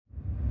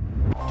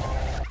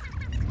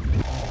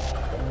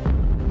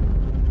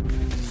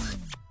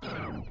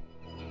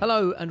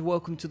Hello and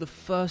welcome to the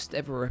first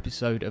ever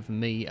episode of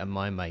Me and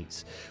My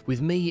Mates. With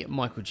me,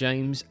 Michael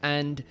James,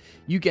 and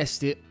you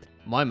guessed it,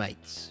 my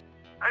mates.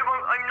 Oh,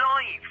 I'm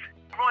live.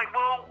 Right,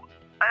 well,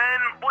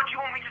 what do you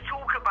want me to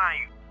talk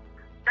about?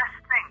 Best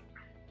thing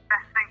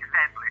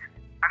said list.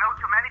 I know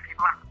so many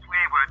people have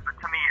swear words, but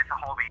to me it's a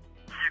hobby.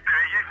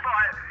 You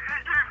fight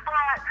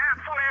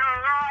for your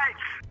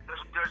rights.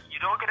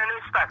 You don't get any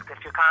respect if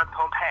you can't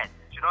pump heads.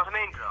 Do you know what I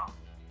mean, Joe?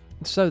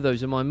 So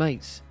those are my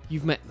mates.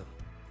 You've met them.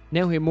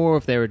 Now hear more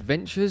of their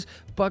adventures,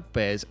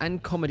 bugbears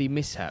and comedy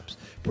mishaps,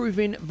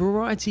 proving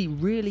variety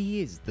really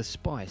is the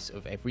spice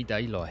of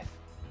everyday life.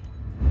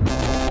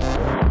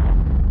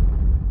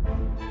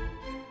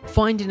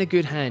 Finding a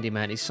good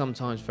handyman is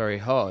sometimes very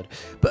hard,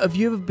 but have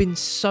you ever been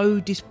so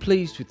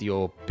displeased with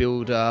your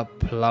builder,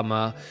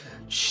 plumber,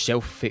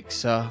 shelf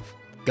fixer,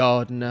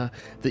 gardener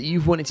that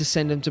you've wanted to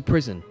send them to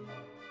prison?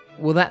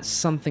 Well, that's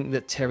something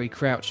that Terry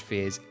Crouch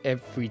fears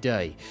every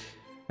day.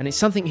 And it's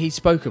something he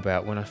spoke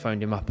about when I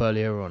phoned him up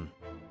earlier on.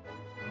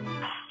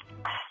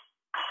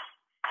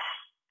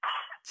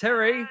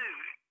 Terry?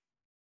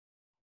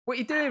 What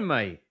you doing,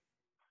 mate?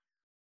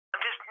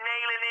 I'm just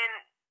nailing in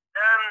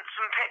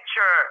some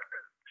pictures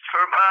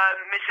for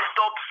Mrs.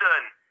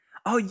 Dobson.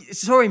 Oh,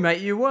 sorry,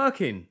 mate, you're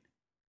working?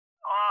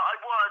 I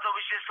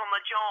was just on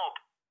the job.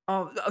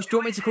 Oh, do you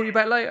want me to call you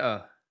back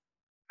later?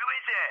 Who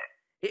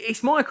is it?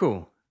 It's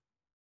Michael.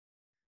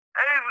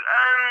 Oh,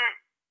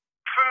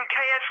 from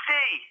KFC.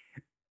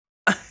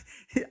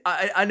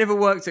 I never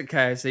worked at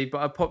KFC,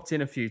 but I popped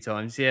in a few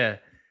times, yeah. No,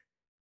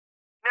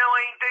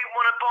 I don't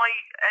want to buy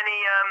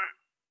any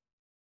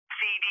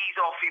CDs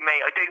off you,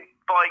 mate. I don't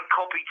buy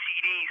copied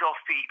CDs off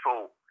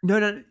people.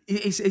 No,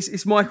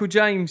 it's Michael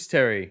James,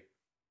 Terry.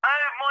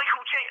 Oh,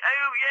 Michael James.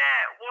 Oh,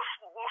 yeah.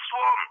 What's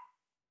wrong?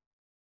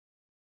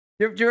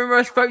 Do you remember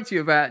I spoke to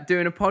you about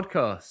doing a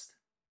podcast?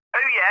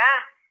 Oh, yeah?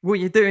 Well,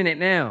 you're doing it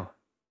now.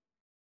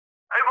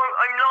 Oh,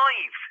 I'm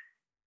live.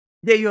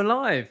 Yeah, you're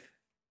live.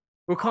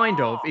 Well, kind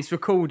of. It's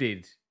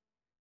recorded.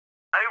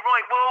 Oh,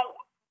 right. Well,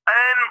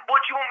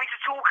 what do you want me to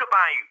talk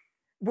about?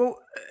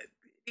 Well,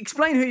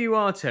 explain who you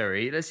are,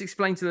 Terry. Let's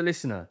explain to the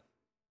listener.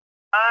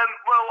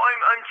 Well,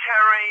 I'm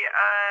Terry.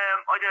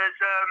 I does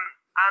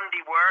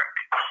handiwork,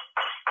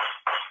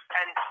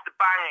 hence the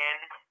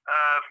banging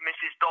of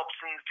Mrs.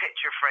 Dobson's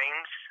picture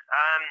frames.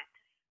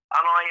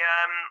 And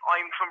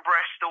I'm from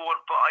Bristol,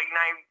 but I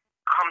now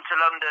come to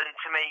London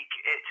to make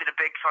it to the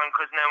big time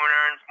because no one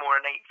earns more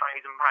than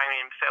 £8,000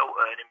 in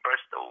filtered in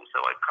Bristol.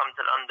 So I've come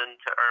to London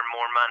to earn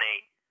more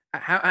money.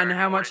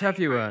 How much have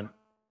you earned?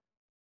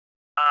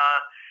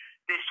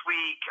 This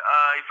week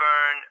I've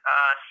earned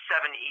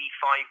 75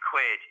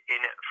 quid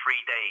in 3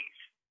 days.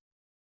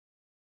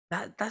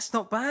 That's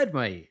not bad,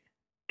 mate.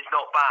 It's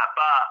not bad,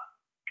 but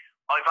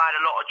I've had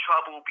a lot of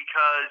trouble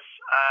because,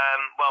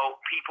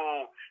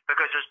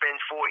 because there's been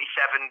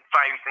 47,000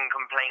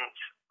 complaints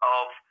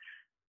of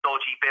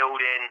dodgy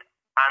building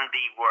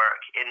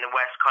handiwork in the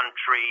West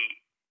Country,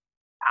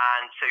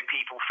 and so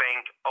people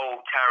think, oh,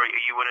 Terry,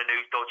 are you one of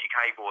those dodgy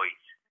cowboys?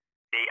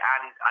 The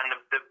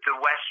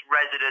West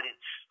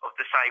residents of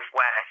the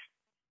Southwest,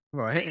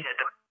 Right.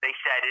 they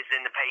said it's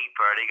in the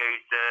paper. They goes,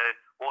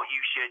 what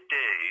you should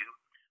do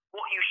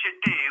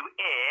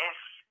if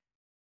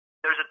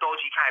there's a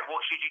dodgy cow,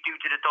 what should you do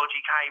to the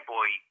dodgy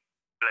cowboy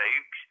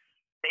blokes?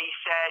 They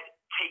said,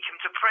 take him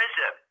to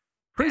prison.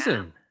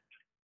 Prison?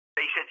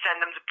 They said,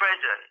 send them to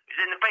prison.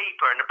 It's in the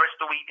paper, in the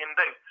Bristol Evening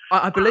Post.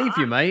 I believe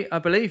you, mate. I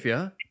believe you.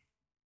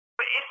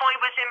 But if I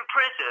was in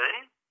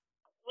prison,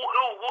 what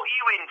are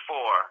you in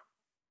for?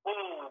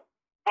 Oh,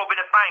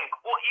 robbing a bank.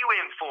 What are you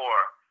in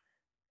for?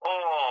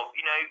 Oh,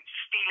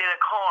 stealing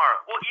a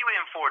car. What are you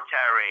in for,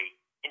 Terry?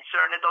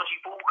 Inserting a dodgy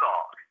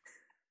ballcock.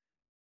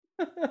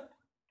 You know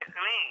what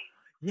I mean?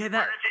 Yeah,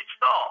 Where does it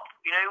stop?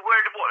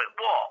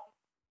 What?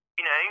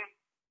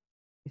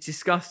 It's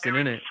disgusting,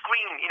 isn't it?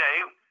 Scream,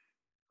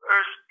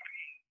 or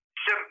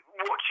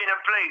watching a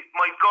bloke,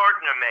 my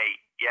gardener mate,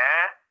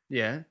 yeah?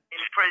 Yeah.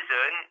 In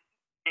prison,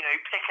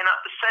 picking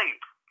up the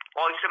soap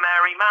while some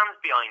hairy man's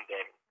behind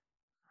him.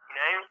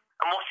 And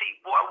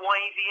why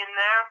is he in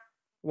there?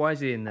 Why is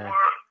he in there?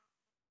 Or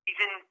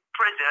he's in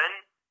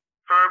prison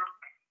for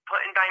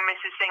putting down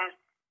Mrs. Singh's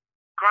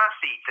grass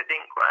seeds that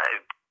didn't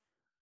grow.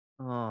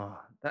 Oh,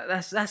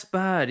 that's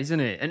bad, isn't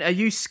it? And are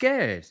you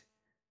scared?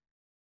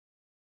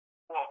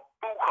 What,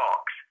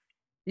 bullcocks?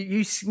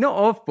 You not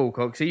of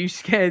bullcocks. Are you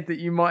scared that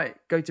you might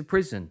go to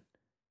prison?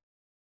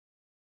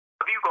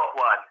 Have you got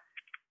one?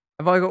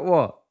 Have I got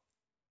what?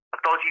 A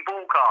dodgy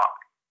bullcock?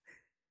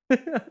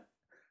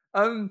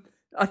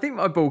 I think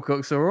my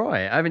ballcock's all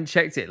right. I haven't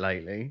checked it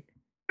lately.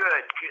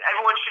 Good.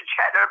 Everyone should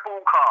check their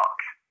bullcock.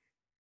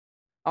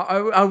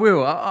 I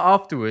will.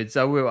 Afterwards,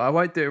 I will. I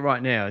won't do it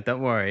right now.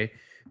 Don't worry.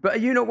 But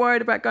are you not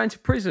worried about going to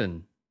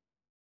prison?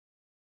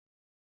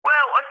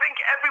 Well, I think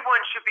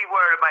everyone should be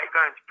worried about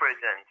going to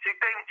prison. So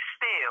don't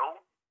steal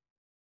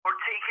or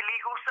take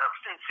illegal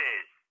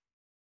substances.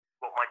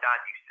 What my dad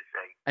used to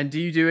say. And do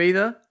you do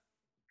either?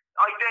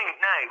 I don't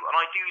know, and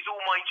I do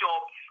all my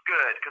jobs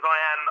good because I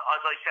am,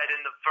 as I said in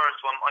the first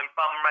one, I'm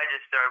bum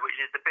register, which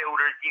is the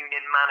Builders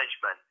Union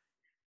Management,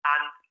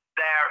 and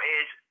there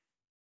is,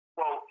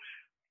 well,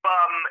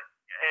 bum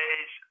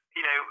is,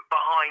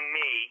 behind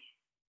me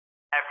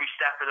every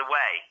step of the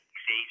way. You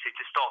see, so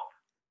to stop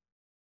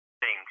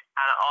things,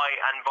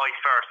 and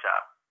vice versa.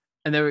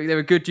 And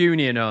they're a good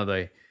union, are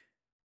they?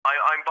 I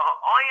am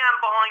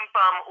behind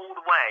bum all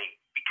the way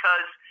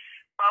because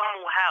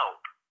bum will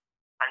help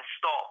and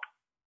stop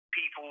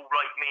people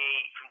like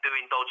me from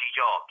doing dodgy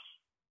jobs.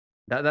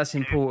 That's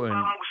important.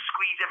 Bum will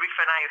squeeze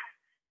everything out.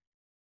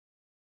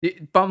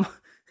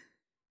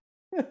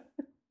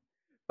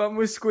 Bum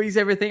will squeeze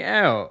everything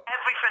out.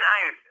 Everything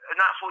out, and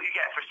that's what you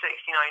get for $69.99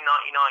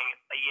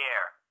 a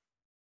year.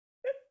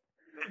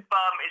 Because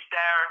bum is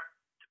there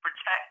to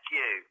protect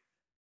you.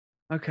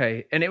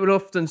 Okay, and it would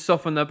often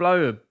soften the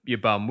blow of your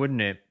bum,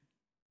 wouldn't it?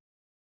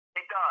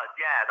 It does,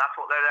 yeah. That's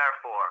what they're there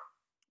for.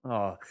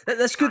 Oh,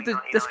 that's good.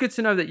 That's good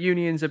to know that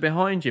unions are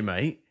behind you,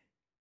 mate.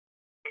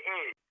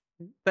 It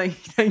is.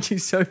 Thank you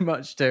so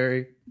much,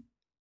 Terry.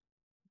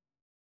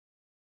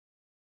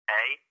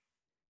 Hey?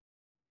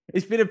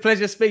 It's been a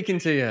pleasure speaking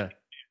to you.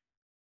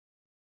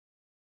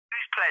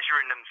 Who's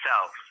pleasuring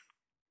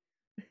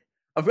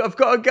themselves? I've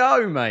got to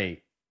go,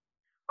 mate.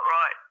 All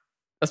right.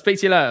 I'll speak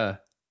to you later.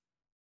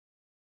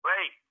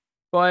 Wait.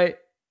 Bye.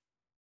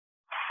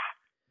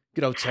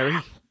 Good old Terry.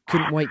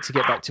 Couldn't wait to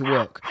get back to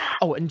work.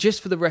 Oh, and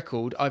just for the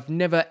record, I've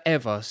never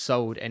ever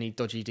sold any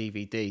dodgy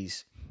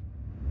DVDs.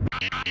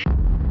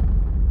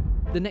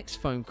 The next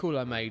phone call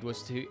I made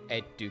was to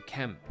Ed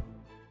Du-Kamp.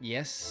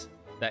 Yes,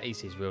 that is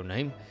his real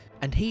name.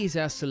 And he is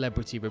our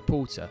celebrity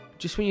reporter.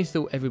 Just when you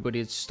thought everybody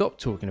had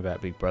stopped talking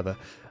about Big Brother,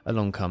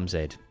 along comes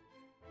Ed.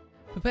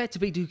 Prepare to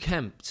be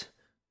Du-Kamped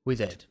with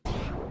Ed. Michael,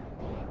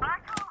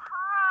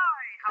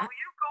 hi! How are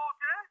you,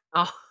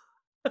 gorgeous?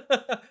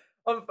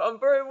 Oh, I'm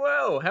very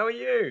well. How are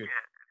you?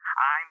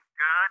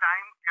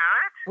 I'm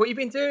good. What have you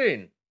been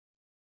doing?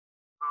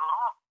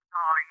 Lots,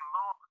 darling,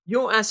 lots.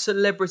 You're our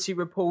celebrity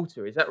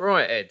reporter, is that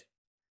right, Ed?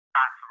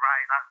 That's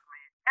right, that's me.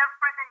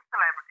 Everything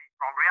celebrity,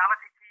 from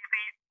reality TV,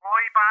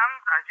 boy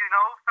bands, as you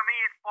know, for me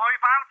it's boy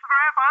bands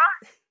forever.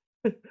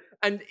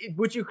 And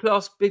would you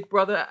class Big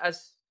Brother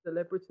as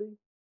celebrity?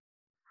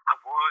 I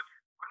would,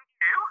 wouldn't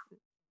you?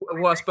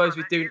 Well, I suppose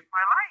we do. Big Brother is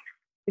my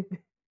life.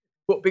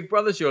 What, Big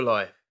Brother's your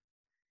life?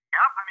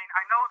 Yeah, I mean,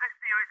 I know this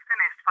series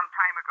finished some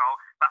time ago,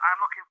 but I'm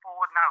looking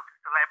forward now to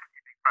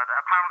Celebrity Big Brother.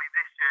 Apparently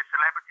this year,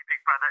 Celebrity Big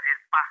Brother is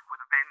back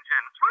with a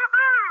vengeance.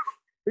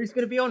 Woohoo! Who's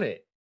going to be on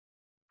it?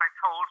 I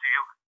told you,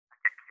 I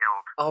get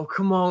killed. Oh,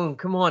 come on,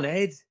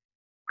 Ed.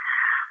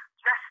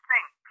 Just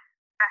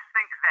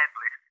think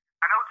Z-list.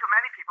 I know to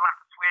many people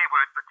that's a swear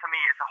word, but to me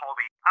it's a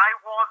hobby. I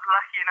was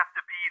lucky enough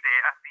to be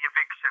there at the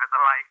eviction at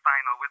the live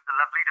final with the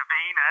lovely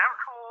Davina.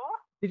 Cool.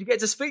 Did you get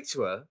to speak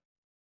to her?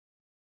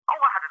 Oh,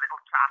 I had a little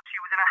chat.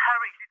 She was in a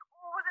hurry. She's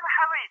always in a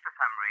hurry for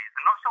some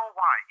reason. Not sure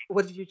why.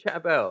 What did you chat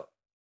about?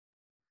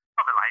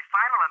 For the live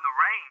final and the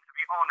rain, to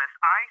be honest,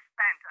 I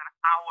spent an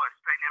hour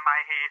straightening my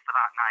hair for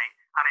that night,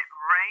 and it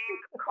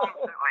rained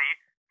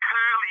constantly.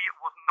 Curly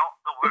was not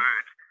the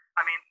word.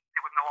 I mean,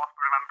 there was no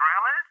offer of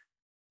umbrellas.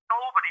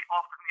 Nobody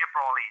offered me a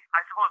brolly.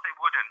 I suppose they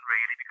wouldn't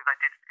really, because I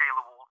did scale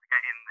the wall to get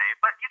in there.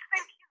 But you'd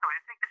think to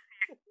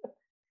see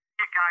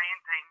a guy in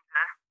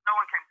danger. No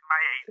one came to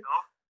my aid,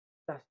 though.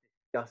 That's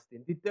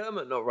disgusting. Did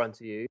Dermot not run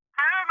to you?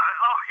 Dermot?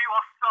 Oh, he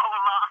was so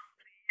last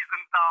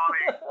season,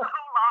 darling. So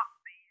last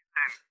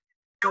season.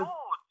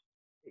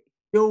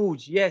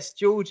 George, yes,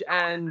 George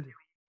and...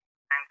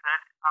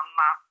 Entered, and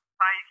that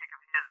sidekick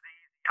of his, Zizi.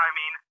 I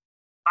mean,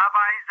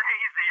 bye-bye,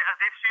 Zizi, as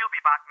if she'll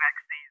be back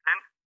next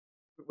season.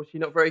 Was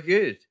she not very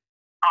good?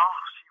 Oh,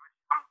 she was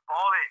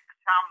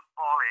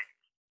shambolic.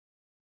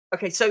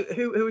 Okay, so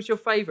who was your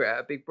favourite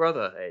out of Big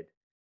Brother, Ed?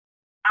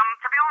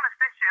 To be honest,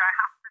 this year, I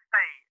have to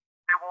say,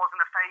 there wasn't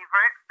a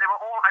favourite. They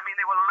were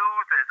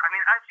losers. I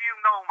mean, as you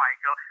know,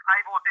 Michael,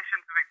 I've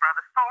auditioned for Big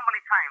Brother so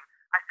many times.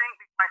 I think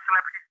my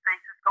celebrity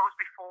status goes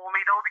before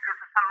me, though, because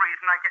for some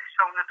reason I get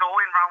shown the door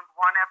in round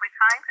one every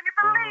time. Can you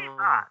believe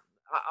that?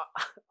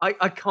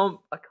 I can't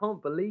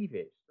believe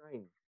it.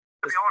 Strange.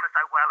 To be honest,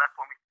 I well up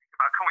when we speak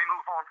about, can we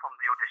move on from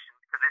the audition?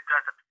 Because it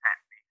does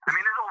upset me. I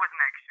mean, there's always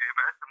next year,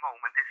 but at the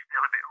moment it's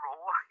still a bit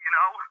raw, you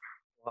know?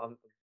 Well, I'm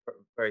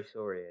very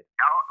sorry, Ed.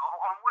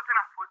 Onwards and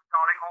upwards,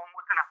 darling,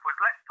 onwards and upwards.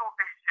 Let's talk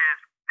this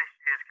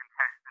year's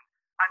contestant.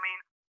 I mean,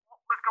 what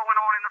was going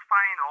on in the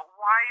final?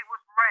 Why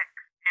was Rex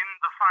in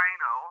the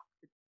final?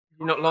 Did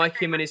you not like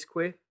him and his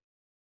quiff?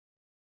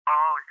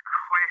 Oh, his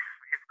quiff.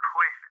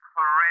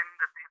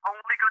 Horrendous. The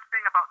only good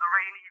thing about the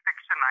rainy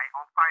eviction night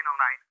on final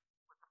night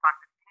was the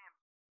fact that him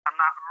and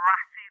that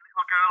ratty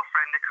little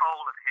girlfriend,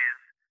 Nicole, of his,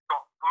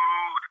 got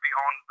booed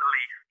beyond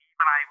belief.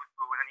 Even I was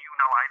booing, and you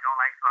know I don't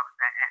like to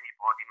upset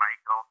anybody,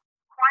 Michael.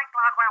 Quite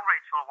glad when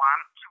Rachel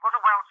won. She was a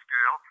Welsh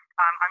girl,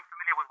 and I'm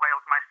familiar with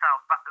Wales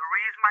myself, but the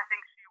reason I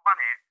think she won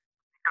it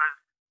because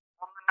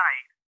on the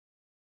night,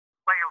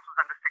 Wales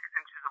was under 6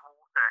 inches of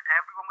water.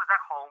 Everyone was at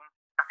home,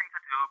 nothing to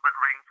do but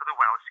ring for the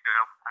Welsh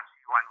girl, and she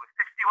won with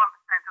 51%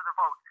 of the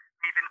vote.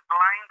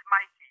 find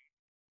Mikey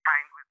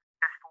kind with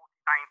just 49%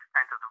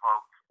 of the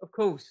vote. Of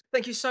course.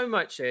 Thank you so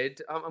much,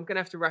 Ed. I'm going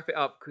to have to wrap it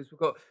up because we've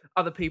got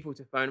other people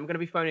to phone. I'm going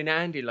to be phoning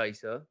Andy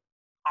later.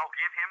 I'll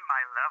give him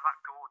my love, that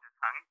gorgeous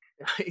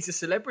hunk. He's a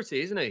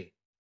celebrity, isn't he?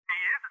 He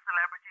is a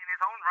celebrity in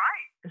his own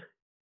right.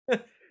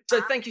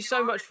 So thank you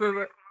so much for...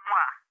 Mwah.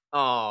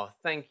 Oh,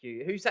 thank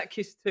you. Who's that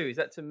kiss to? Is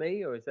that to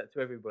me or is that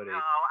to everybody? No,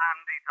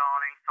 Andy,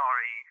 darling,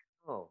 sorry.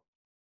 Oh.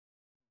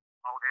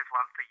 Oh, there's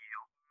one for you.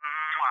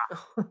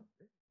 Mwah.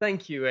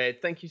 Thank you,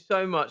 Ed. Thank you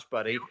so much,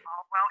 buddy. You are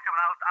welcome.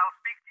 I'll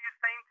speak to you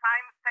same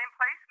time, same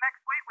place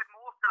next week with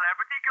more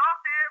celebrity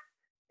gossip.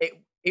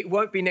 It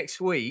won't be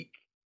next week,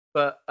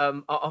 but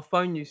I'll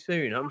phone you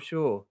soon, I'm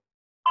sure.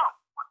 Oh,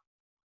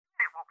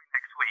 it won't be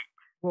next week.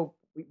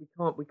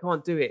 Well, we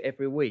can't do it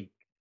every week.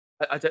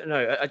 I don't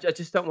know. I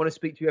just don't want to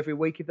speak to you every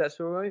week, if that's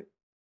all right.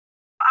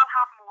 I'll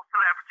have more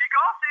celebrity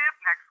gossip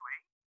next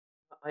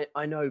week.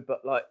 I know,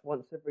 but like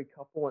once every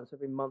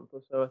month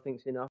or so, I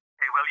think's enough.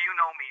 Okay, well, you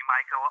know me,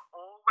 Michael. I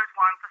always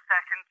want for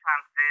second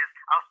chances.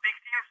 I'll speak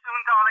to you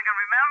soon, darling, and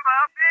remember,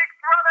 Big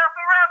Brother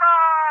forever!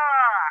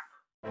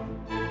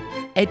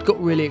 Ed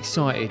got really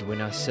excited when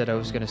I said I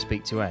was going to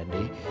speak to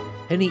Andy,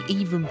 and he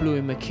even blew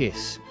him a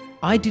kiss.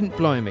 I didn't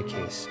blow him a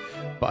kiss,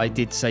 but I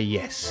did say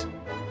yes.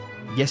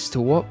 Yes to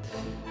what?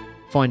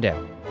 Find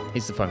out.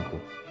 Here's the phone call.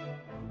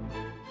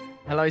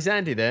 Hello, is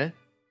Andy there?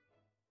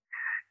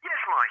 Yes,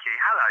 Mikey.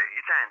 Hello,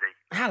 it's Andy.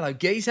 Hello,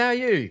 Geese. How are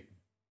you?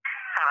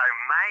 Hello,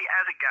 mate.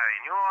 How's it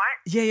going? You all right?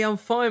 Yeah, I'm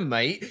fine,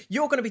 mate.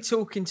 You're going to be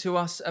talking to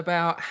us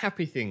about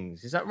happy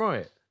things. Is that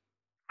right?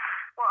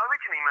 Well,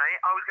 originally, mate,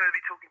 I was going to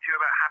be talking to you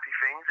about happy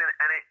things, and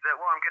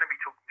what I'm going to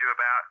be talking to you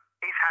about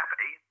is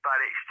happy,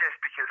 but it's just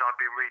because I've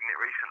been reading it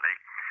recently.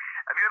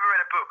 Have you ever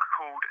read a book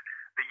called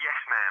The Yes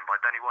Man by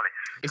Danny Wallace?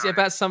 Is it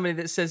about somebody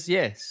that says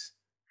yes?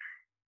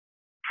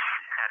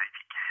 How did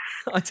you guess?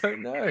 I don't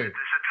know.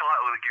 It's the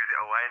title that gives it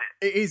away, isn't it?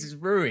 It is. It's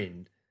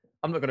ruined.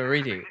 I'm not going to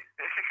read it.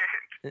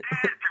 Do you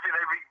think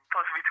they be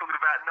possibly talking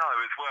about no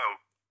as well?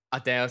 I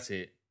doubt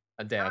it.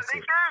 They do.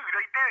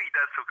 He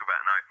does talk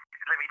about no.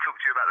 Let me talk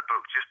to you about the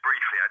book just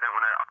briefly. I don't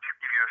want to. I'll just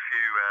give you a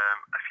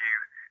few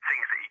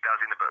things that he does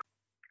in the book.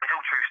 It's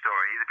all true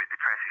story. He's a bit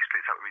depressed. He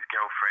splits up with his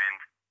girlfriend,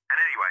 and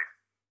anyway,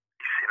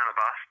 he's sitting on a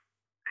bus.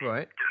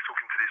 Right. He gets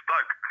talking to this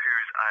bloke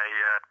who's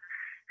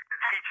a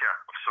teacher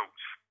of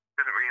sorts.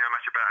 Doesn't really know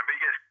much about him, but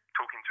he gets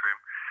talking to him,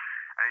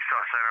 and he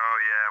starts saying, "Oh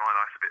yeah, my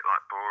life's a bit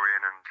like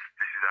boring, and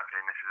this is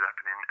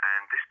happening,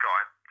 and this guy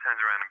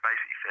turns around and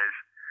basically says,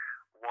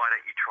 "Why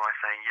don't you try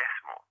saying yes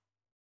more?"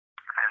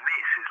 And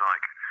this is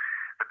like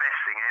the best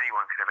thing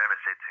anyone could have ever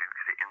said to him,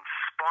 because it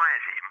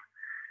inspires him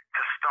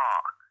to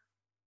start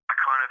a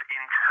kind of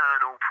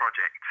internal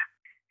project.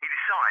 He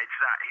decides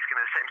that he's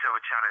going to set himself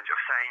a challenge of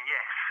saying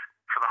yes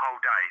for the whole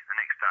day, the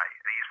next day.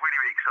 And he's really,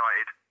 really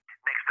excited.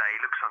 Next day, he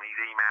looks on his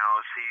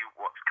emails, see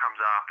what comes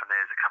up, and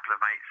there's a couple of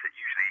mates that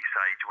usually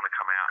say, "Do you want to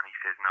come out?" And he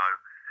says no.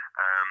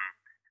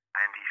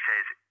 And he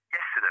says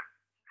yes to them,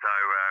 so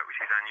which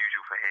is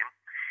unusual for him.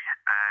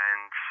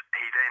 And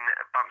he then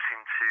bumps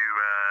into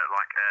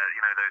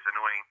those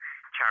annoying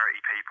charity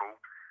people.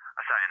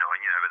 I say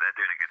annoying, but they're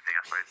doing a good thing,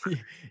 I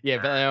suppose. Yeah,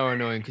 but they are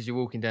annoying because you're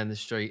walking down the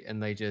street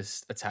and they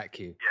just attack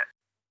you. Yeah.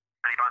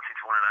 And he bumped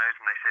into one of those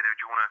and they said, "Do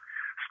you want to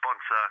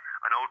sponsor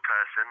an old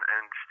person?"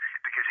 And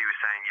because he was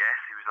saying yes,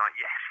 he was like,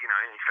 yes,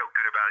 and he felt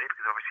good about it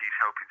because obviously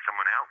he's helping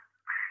someone out.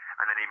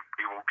 And then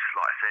he walks,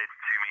 like I said,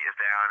 2 meters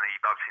down and he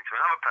bumps into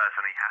another person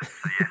and he has to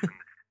say yes. And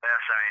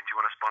they're saying, "Do you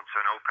want to sponsor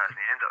an old person?"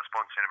 He ends up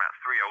sponsoring about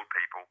 3 old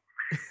people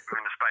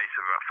within the space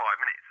of about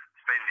 5 minutes,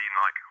 spending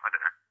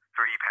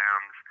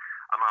 £3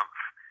 a month.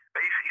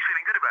 But he's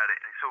feeling good about it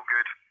and it's all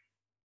good.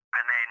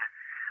 And then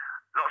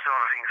lots of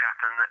other things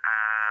happen.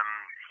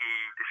 He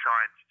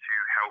decides to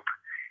help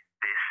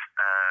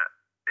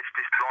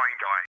this blind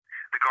guy.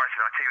 The guy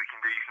said, "I'll tell you what you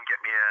can do. You can get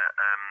me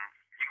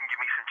you can give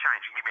me some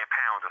change. You can give me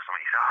 £1 or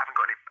something." He said, I haven't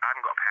got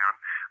 £1,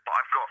 but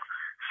I've got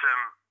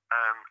some.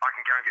 I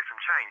can go and get some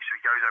change." So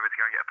he goes over to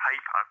go and get a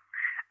paper,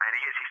 and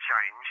he gets his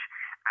change,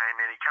 and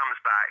then he comes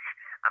back,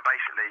 and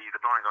basically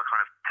the blind guy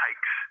kind of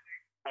takes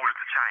all of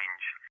the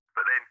change.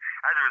 But then,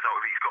 as a result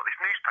of it, he's got this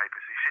newspaper.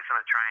 So he sits on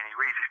a train, he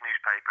reads this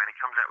newspaper, and he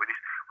comes out with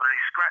one of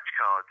these scratch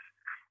cards,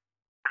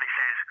 and it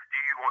says, "Do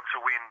you want to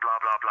win? Blah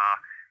blah blah."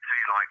 So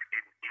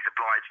he's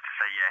obliged to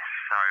say yes.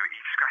 So he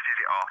scratches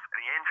it off, and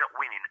he ends up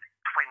winning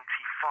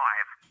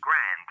 25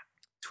 grand.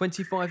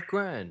 25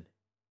 grand.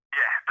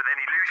 Yeah, but then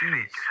he loses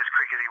it just as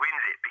quick as he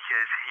wins it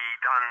because he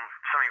done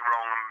something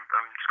wrong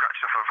and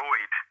scratched off a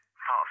void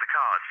part of the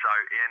card. So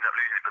he ends up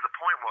losing it. But the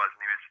point was,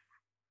 and he was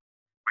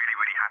really,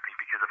 really happy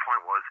because the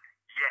point was,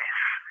 yes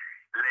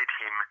led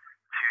him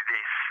to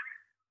this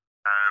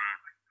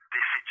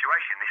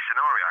situation, this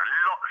scenario.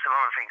 Lots of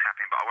other things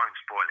happening, but I won't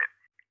spoil it.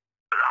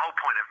 But the whole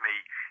point of me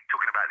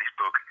talking about this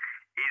book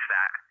is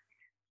that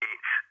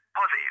it's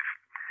positive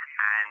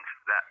and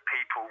that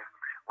people,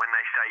 when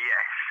they say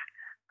yes,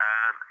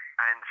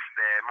 and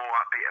they're more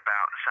upbeat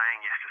about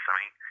saying yes to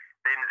something,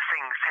 then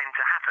things tend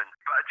to happen.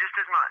 But just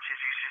as much as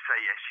you should say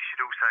yes, you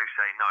should also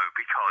say no,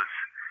 because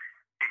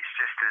it's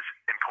just as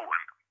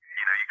important.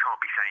 You can't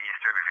can't be saying yes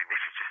to everything.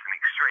 This is just an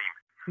extreme.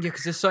 Yeah,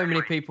 because there's so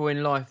many people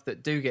in life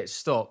that do get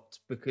stopped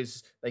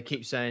because they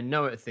keep saying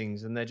no at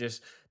things, and their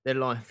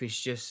life is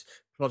just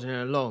plodding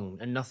along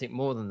and nothing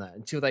more than that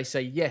until they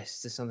say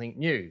yes to something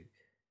new.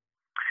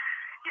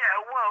 Yeah,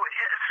 well, it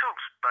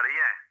sucks, buddy.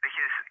 Yeah,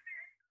 because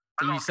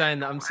Are you saying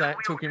that I'm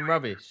talking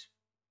rubbish?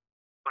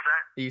 What's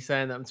that? Are you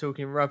saying that I'm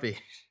talking rubbish?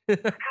 No.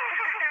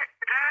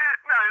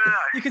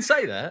 You can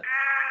say that.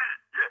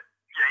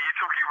 Yeah, you're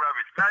talking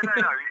rubbish.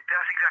 No.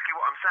 That's exactly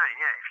what I'm saying.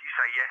 Yeah, if you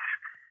say yes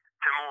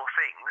to more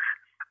things,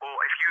 or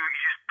if you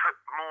just put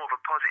more of a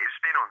positive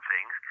spin on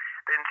things,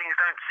 then things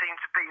don't seem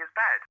to be as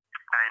bad.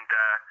 And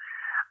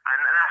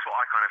that's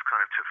what I kind of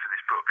took for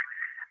this book.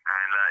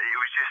 And it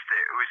was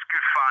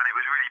good fun. It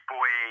was really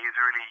boy-y. It was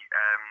really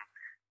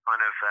kind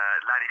of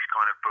laddish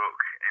kind of book.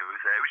 It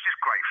was just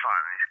great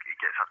fun. It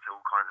gets up to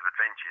all kinds of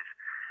adventures.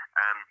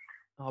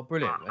 Oh,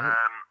 brilliant! But,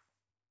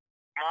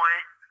 my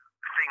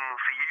thing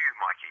for you,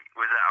 Mikey,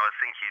 was that I was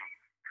thinking,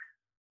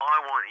 I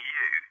want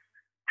you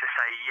to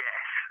say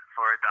yes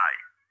for a day.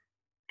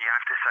 You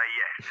have to say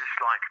yes, just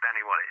like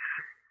Danny Wallace,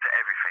 to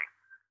everything.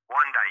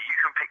 One day you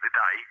can pick the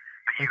day,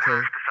 but you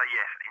have to say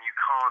yes, and you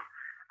can't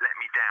let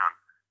me down.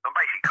 I'm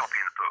basically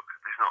copying the book.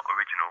 It's not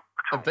original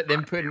at all. But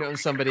then putting it on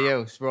somebody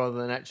else rather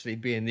than actually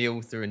being the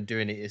author and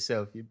doing it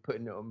yourself, you're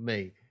putting it on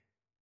me.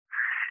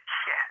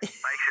 Yeah,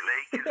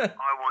 basically, 'cause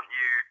I want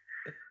you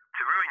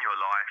to ruin your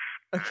life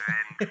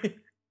and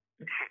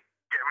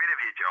get rid of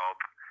your job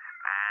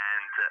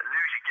and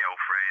lose your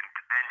girlfriend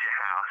and your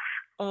house.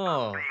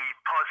 Oh. Be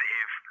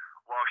positive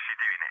whilst you're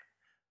doing it.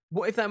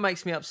 What if that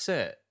makes me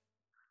upset?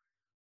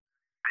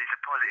 It's a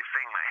positive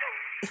thing, mate.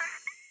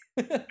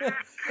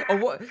 Oh,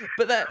 what?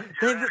 But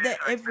they're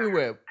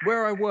everywhere.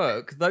 Where I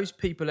work, those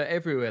people are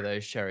everywhere.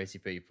 Those charity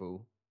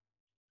people.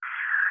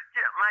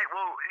 Yeah, mate.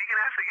 Well, you're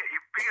gonna have to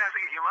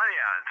get your money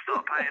out and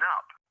start paying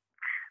up,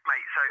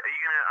 mate. So, are you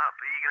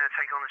gonna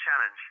take on the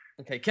challenge?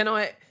 Okay.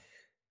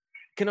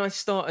 Can I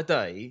start a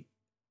day?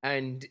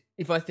 And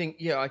if I think,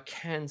 yeah, I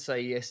can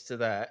say yes to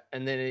that,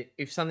 and then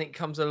if something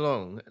comes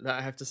along that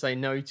I have to say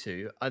no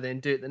to, I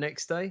then do it the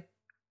next day.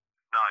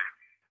 No.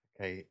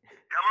 Okay.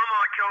 Come on,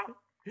 Michael.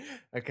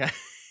 Okay.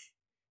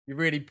 You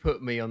really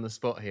put me on the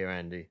spot here,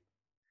 Andy.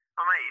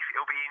 Oh, mate,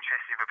 it'll be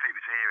interesting for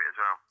people to hear it as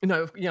well.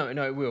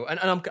 No, it will, and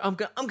I'm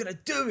gonna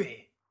do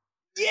it.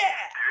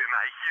 Yeah. Do it,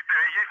 mate. You do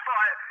it. You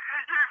fight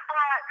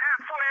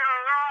for your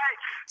right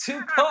To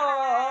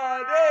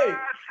party.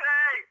 That's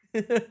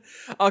it.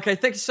 Okay,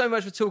 thank you so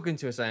much for talking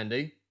to us,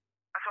 Andy.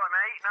 That's all right,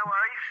 mate. No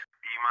worries.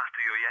 You must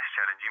do your yes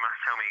challenge. You must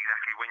tell me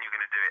exactly when you're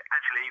going to do it.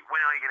 Actually, when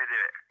are you going to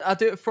do it? I'll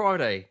do it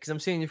Friday, because I'm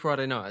seeing you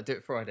Friday night. I'll do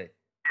it Friday.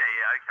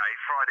 Yeah, okay.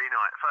 Friday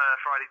night.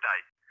 Friday day.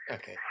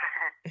 Okay.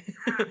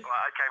 Right,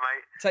 okay,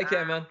 mate. Take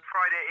care, man.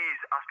 Friday it is.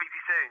 I'll speak to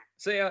you soon.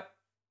 See ya.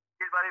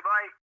 Cheers, buddy.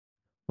 Bye.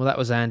 Well, that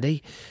was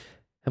Andy.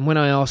 And when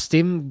I asked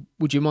him,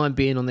 would you mind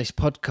being on this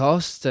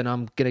podcast, and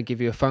I'm going to give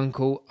you a phone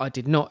call, I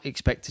did not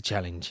expect a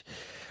challenge.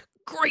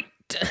 Great!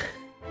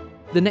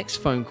 The next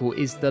phone call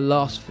is the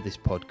last for this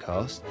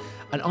podcast,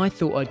 and I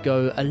thought I'd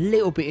go a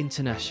little bit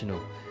international.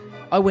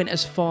 I went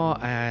as far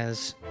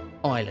as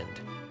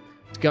Ireland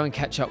to go and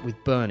catch up with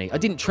Bernie. I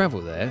didn't travel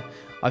there.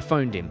 I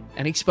phoned him,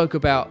 and he spoke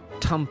about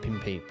thumping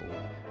people,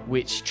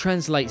 which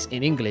translates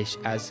in English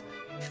as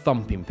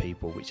thumping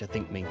people, which I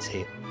think means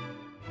hit.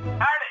 Charlie,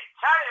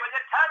 will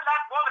you tell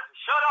that woman to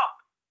shut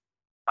up?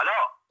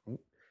 Hello?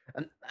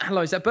 And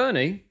hello, is that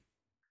Bernie?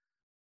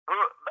 Who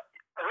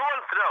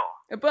wants to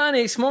know?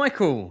 Bernie, it's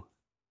Michael.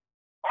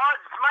 Oh,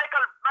 it's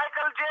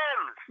Michael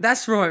James.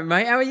 That's right,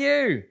 mate. How are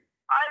you?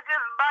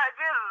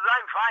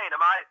 I'm fine,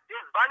 am I? This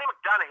is Barney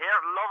McDonough here.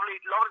 Lovely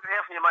to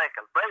hear from you,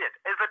 Michael. Brilliant.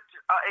 Is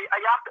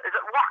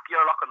it work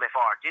you're looking me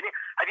for?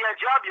 Have you a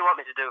job you want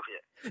me to do for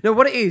you? No,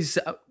 what it is,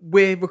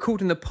 we're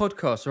recording the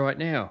podcast right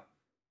now.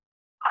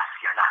 Oh,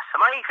 you're not.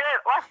 Am I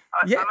saying what?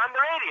 Yeah. I'm on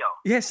the radio.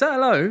 Yes,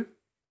 hello.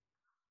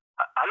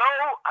 Hello.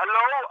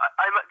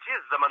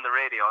 I'm on the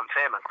radio. I'm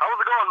famous. How's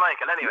it going,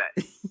 Michael? Anyway.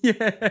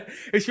 Yeah,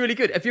 it's really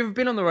good. Have you ever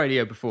been on the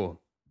radio before?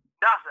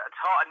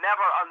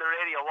 Never on the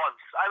radio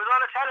once. I was on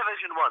a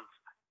television once.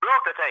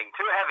 Broke the thing.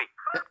 Too heavy.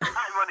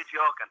 I'm only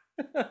joking.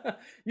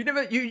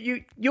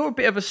 You're a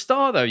bit of a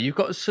star, though. You've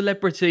got a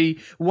celebrity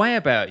way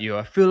about you.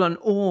 I feel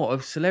an awe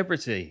of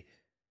celebrity.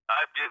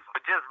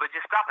 Would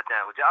you stop it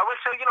now? Would you? I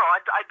will say,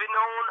 I've been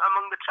known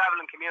among the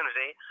travelling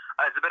community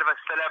as a bit of a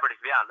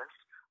celebrity, to be honest,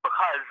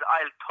 because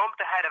I'll thump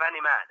the head of any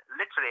man.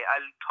 Literally,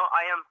 I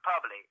am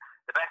probably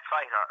the best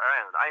fighter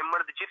around. I am one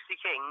of the Gypsy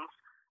Kings.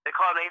 They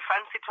call me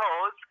Fancy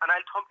Toes, and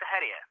I'll thump the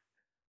head of you.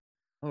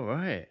 All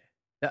right.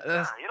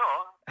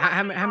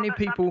 How many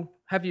people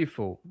have you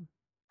fought?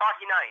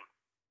 49.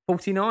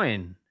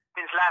 49?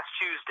 Since last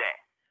Tuesday.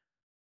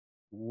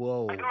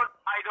 Whoa. I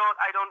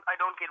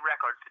don't get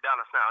records, to be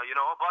honest now,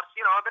 but,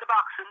 a bit of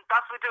boxing,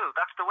 that's what we do.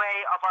 That's the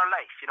way of our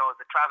life,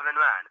 as a travelling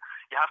man.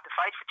 You have to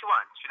fight what you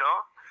want, you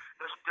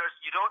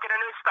don't get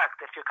any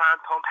respect if you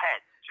can't thump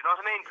heads. Do you know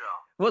what I mean, bro?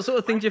 What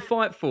sort of thing do you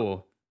fight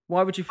for?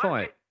 Why would you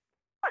fight?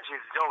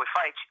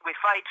 We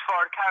fight for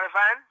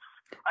caravans.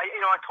 I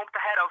thumped the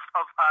head of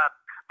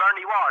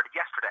Bernie Ward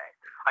yesterday.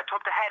 I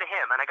took the head of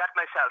him, and I got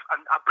myself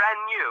a brand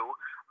new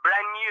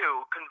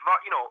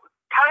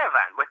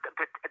caravan with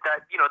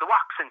the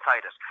wax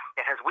inside it.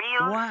 It has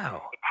wheels.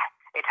 Wow.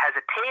 It has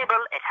a table.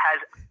 It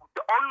has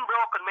the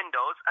unbroken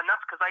windows, and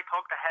that's because I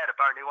took the head of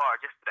Bernie Ward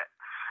yesterday.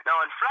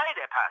 Now on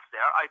Friday past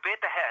there, I bit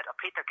the head of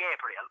Peter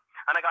Gabriel,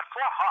 and I got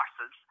 4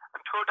 horses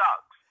and 2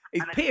 dogs.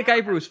 Peter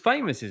Gabriel's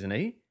famous, isn't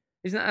he?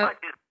 Isn't that?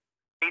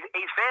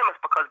 He's famous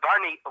because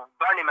Bernie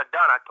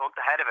McDonagh took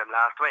the head of him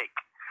last week.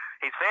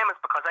 He's famous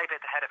because I bit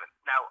the head of him.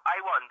 Now,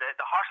 I won the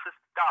horses,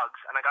 dogs,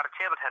 and I got a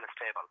table tennis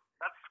table.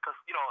 That's because,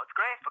 it's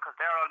great because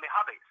they're all my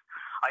hobbies.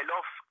 I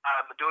love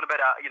doing a bit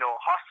of,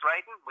 horse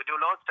riding. We do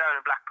loads down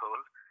in Blackpool.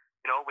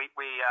 We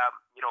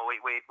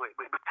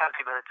tell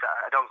people it's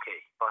a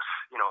donkey, but,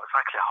 it's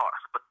actually a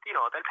horse. But,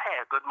 they'll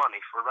pay good money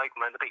for riding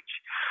around the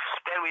beach.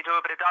 Then we do a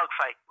bit of dog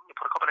fighting. You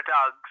put a couple of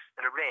dogs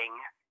in a ring,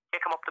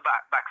 kick them up the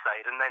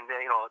backside, and then,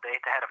 they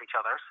hit the head of each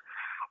other's.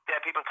 Then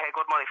people pay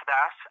good money for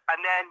that. And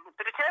then a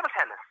bit of table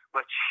tennis,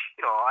 which,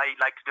 I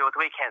like to do at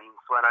the weekends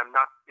when I'm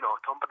not,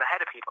 thumping the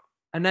head of people.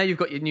 And now you've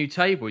got your new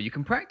table, you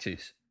can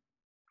practice.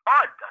 Oh,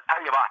 I'll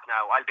tell you what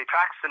now, I'll be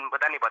practicing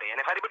with anybody, and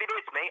if anybody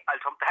beats me, I'll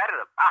thump the head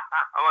of them.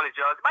 I'm only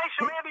joking.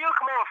 Maybe you'll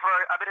come over for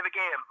a bit of a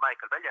game,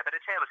 Michael, will you? A bit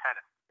of table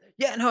tennis.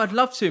 Yeah, no, I'd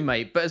love to,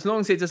 mate, but as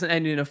long as it doesn't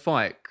end in a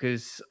fight,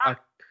 because I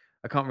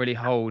can't really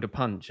hold a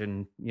punch,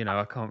 and,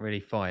 I can't really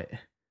fight.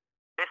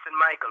 Listen,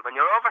 Michael, when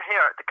you're over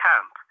here at the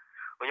camp,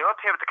 when you're up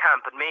here at the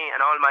camp with me and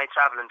all my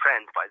travelling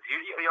friends, boys,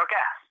 you're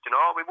guests,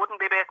 we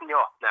wouldn't be beating you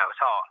up now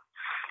at all.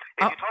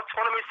 If you touch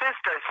one of my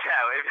sisters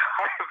now, if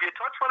you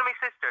touch one of my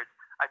sisters,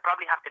 I'd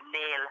probably have to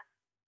nail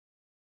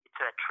it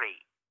to a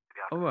tree, to be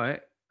honest. All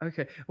right,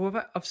 okay. Well,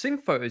 I've seen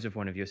photos of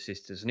one of your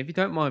sisters, and if you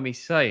don't mind me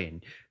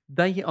saying,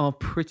 they are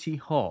pretty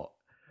hot,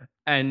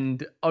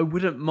 and I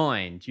wouldn't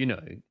mind,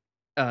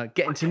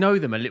 getting to know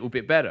them a little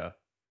bit better.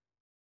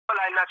 Well,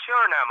 I'm not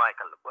sure now,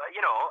 Michael. Well,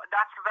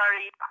 that's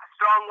very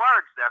strong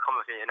words there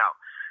coming from you now.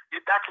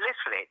 That's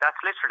literally,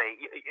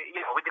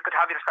 you could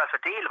have yourself a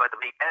deal about the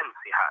weekends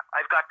you have.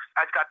 I've got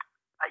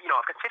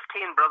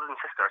 15 brothers and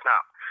sisters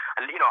now.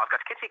 And, I've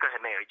got Kitty, Greta,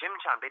 Mary, Jim,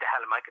 John, Beta,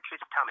 Helen, Michael,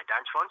 Teresa, Tommy,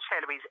 Dan, Siobhan,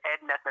 Shane, Louise,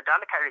 Ed, Netta,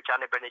 Donna, Carrie,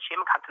 Johnny, Brendan,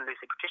 Shane, Canton,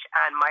 Lucy, Patricia,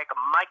 Anne,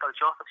 Michael,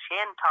 Joseph,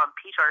 Shane, Tom,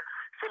 Peter,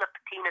 Philip,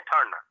 Tina,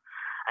 Turner.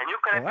 And you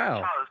can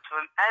have Charles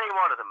to any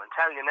one of them, I'm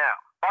telling you now.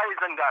 Boys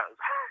and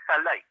girls,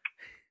 alike.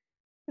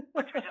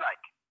 Which would you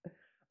like?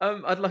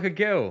 I'd like a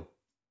girl.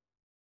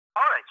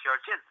 All right, sure,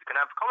 Jiz. You can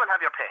come and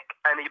have your pick,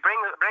 and you bring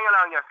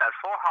along yourself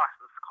 4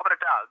 horses, a couple of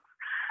dogs,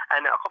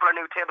 and a couple of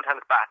new table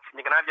tennis bats,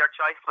 and you can have your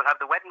choice. We'll have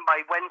the wedding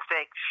by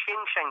Wednesday.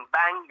 Shing, shing,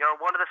 bang! You're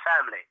one of the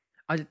family.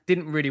 I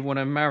didn't really want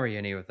to marry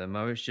any of them.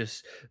 I was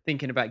just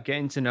thinking about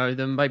getting to know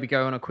them, maybe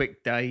go on a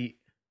quick date.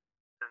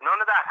 There's none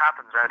of that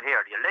happens around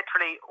here. You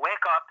literally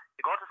wake up,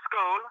 you go to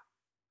school,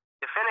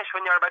 you finish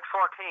when you're about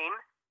 14.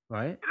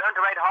 Right. You learn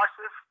to ride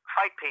horses,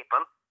 fight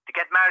people, to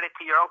get married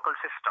to your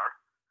uncle's sister,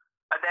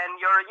 and then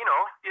you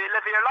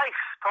live your life,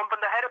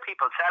 thumping the head of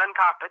people, selling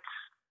carpets,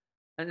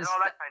 and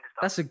all that kind of stuff.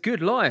 That's a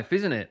good life,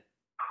 isn't it?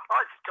 Oh,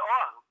 it's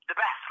the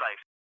best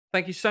life.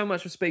 Thank you so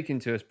much for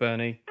speaking to us,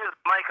 Bernie.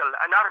 Michael,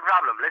 not a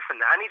problem.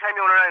 Listen, anytime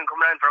you want to come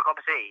round for a cup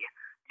of tea,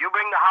 you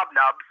bring the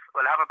hobnobs,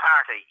 we'll have a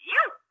party.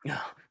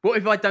 What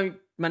if I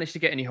don't manage to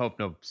get any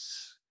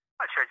hobnobs?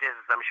 Oh, sure,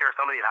 Jesus, I'm sure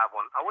somebody will have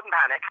one. I wouldn't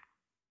panic.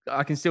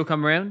 I can still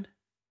come round?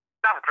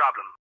 Not a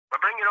problem. But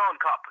bring your own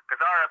cup,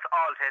 because ours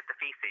all taste the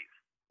feces.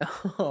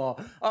 Oh,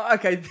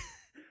 okay.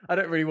 I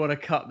don't really want a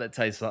cup that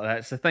tastes like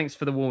that, so thanks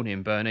for the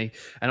warning, Bernie.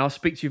 And I'll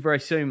speak to you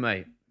very soon,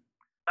 mate.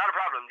 Not a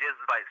problem,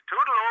 Jesus, boys.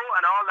 Toodaloo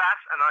and all that,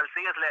 and I'll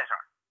see you later.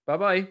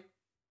 Bye-bye.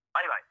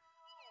 Bye-bye.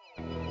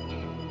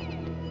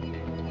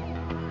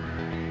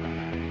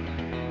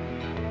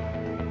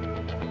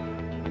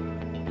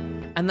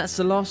 And that's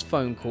the last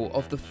phone call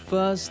of the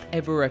first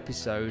ever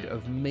episode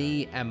of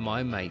Me and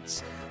My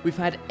Mates. We've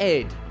had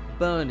Ed,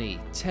 Bernie,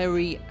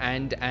 Terry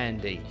and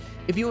Andy.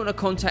 If you want to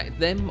contact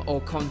them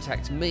or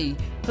contact me,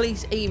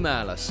 please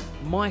email us,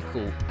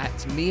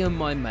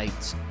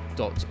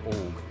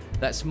 michael@meandmymates.org.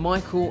 That's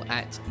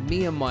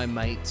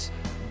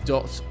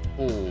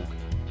michael@meandmymates.org.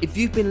 If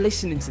you've been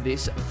listening to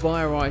this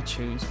via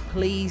iTunes,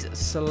 please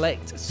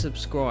select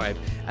subscribe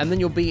and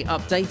then you'll be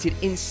updated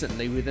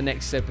instantly with the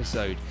next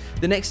episode.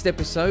 The next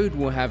episode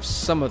will have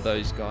some of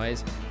those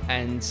guys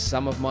and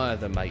some of my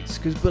other mates,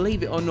 because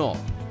believe it or not,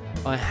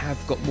 I have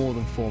got more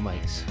than 4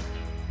 mates.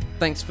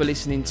 Thanks for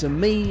listening to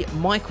me,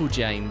 Michael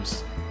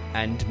James,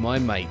 and my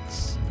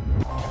mates.